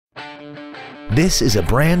This is a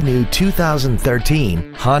brand new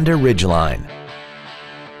 2013 Honda Ridgeline.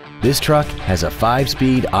 This truck has a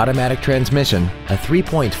 5-speed automatic transmission, a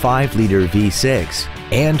 3.5-liter V6,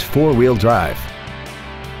 and 4-wheel drive.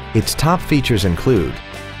 Its top features include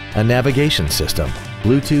a navigation system,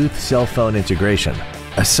 Bluetooth cell phone integration,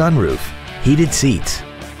 a sunroof, heated seats,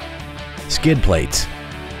 skid plates,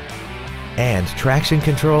 and traction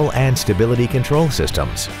control and stability control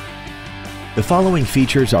systems. The following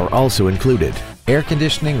features are also included: air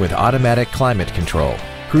conditioning with automatic climate control,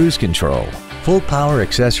 cruise control, full power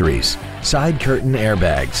accessories, side curtain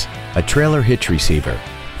airbags, a trailer hitch receiver,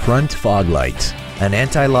 front fog lights, an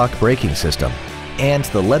anti-lock braking system, and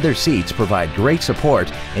the leather seats provide great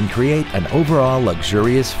support and create an overall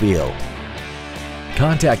luxurious feel.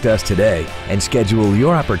 Contact us today and schedule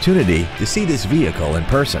your opportunity to see this vehicle in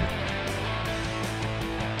person.